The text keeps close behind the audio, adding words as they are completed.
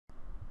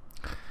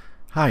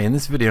Hi, in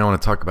this video I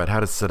want to talk about how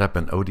to set up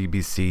an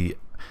ODBC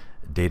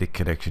data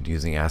connection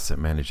using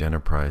AssetManage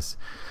Enterprise.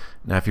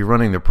 Now if you're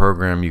running the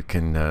program, you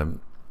can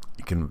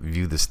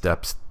view the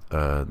steps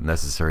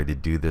necessary to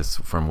do this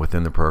from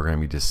within the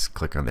program. You just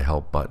click on the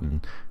help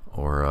button,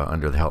 or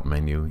under the help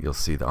menu you'll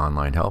see the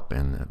online help,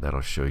 and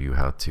that'll show you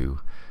how to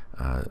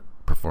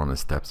perform the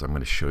steps I'm going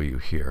to show you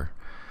here.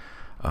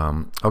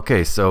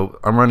 Okay, so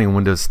I'm running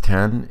Windows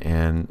 10,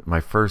 and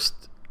my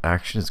first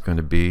action is going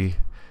to be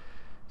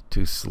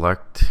to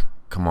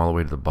come all the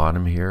way to the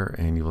bottom here,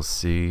 and you will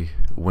see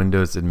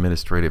Windows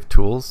Administrative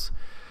Tools.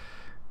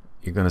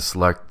 You're going to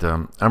select,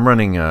 I'm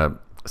running a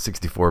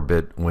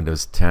 64-bit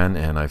Windows 10,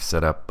 and I've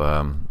set up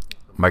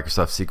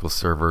Microsoft SQL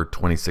Server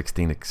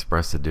 2016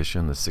 Express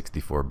Edition, the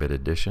 64-bit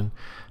edition.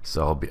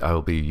 So I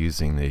will be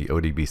using the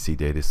ODBC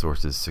Data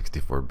Sources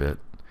 64-bit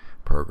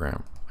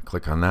program.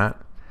 Click on that,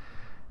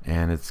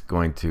 and it's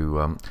going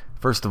to,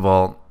 first of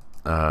all,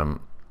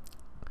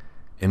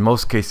 in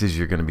most cases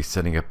you're going to be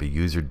setting up a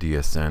user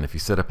DSN. If you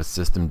set up a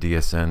system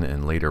DSN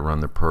and later run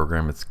the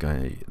program,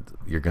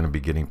 you're going to be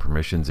getting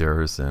permissions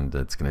errors, and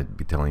it's going to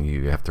be telling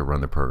you have to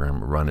run the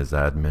program, run as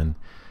admin.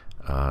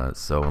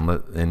 So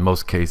in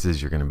most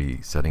cases you're going to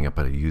be setting up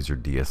a user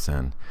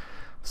DSN.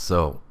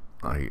 So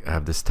I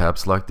have this tab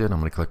selected. I'm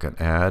going to click on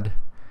Add,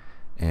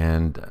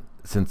 and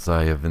since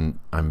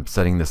I'm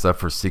setting this up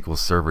for SQL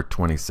Server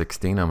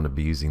 2016, I'm going to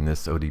be using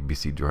this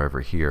ODBC driver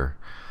here.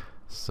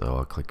 So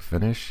I'll click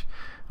Finish.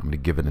 I'm going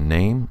to give it a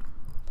name.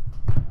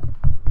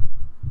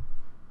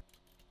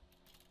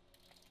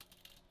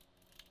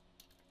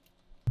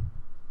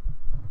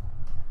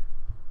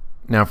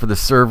 Now for the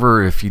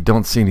server, if you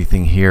don't see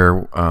anything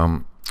here,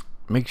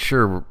 make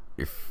sure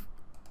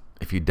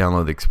if you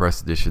download the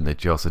Express Edition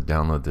that you also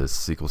download the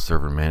SQL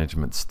Server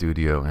Management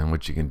Studio. And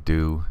what you can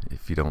do,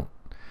 if you're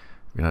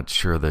not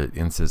sure the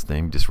instance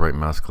name, just right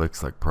mouse click,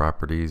 select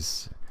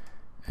Properties,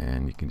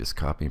 and you can just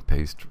copy and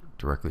paste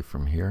directly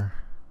from here.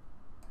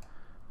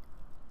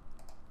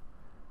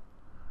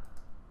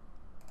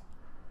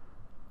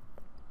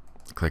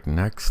 Click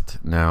Next.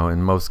 Now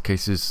in most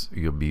cases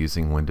you'll be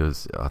using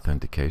Windows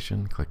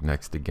authentication. Click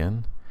Next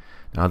again.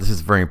 Now this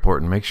is very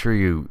important. Make sure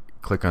you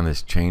click on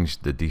this Change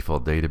the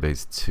Default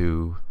Database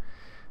to,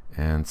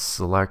 and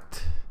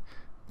select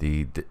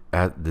the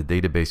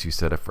database you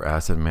set up for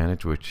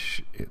AssetManage,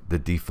 which the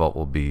default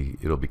will be,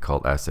 it'll be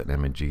called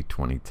AssetManage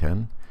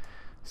 2010.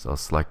 So I'll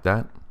select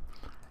that,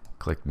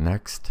 click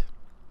Next,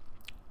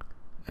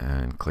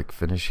 and click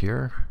Finish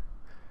here.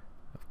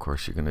 Of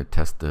course you're going to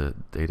test the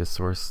data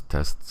source.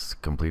 Tests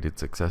completed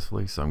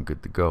successfully, so I'm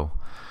good to go.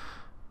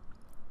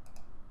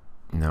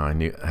 Now I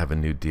have a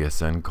new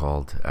DSN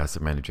called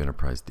AssetManage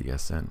Enterprise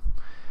DSN.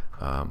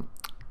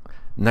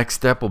 Next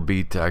step will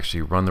be to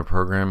actually run the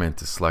program and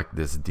to select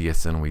this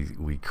DSN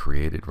we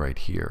created right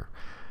here.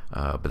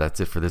 But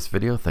that's it for this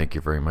video. Thank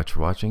you very much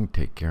for watching.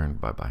 Take care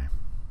and bye-bye.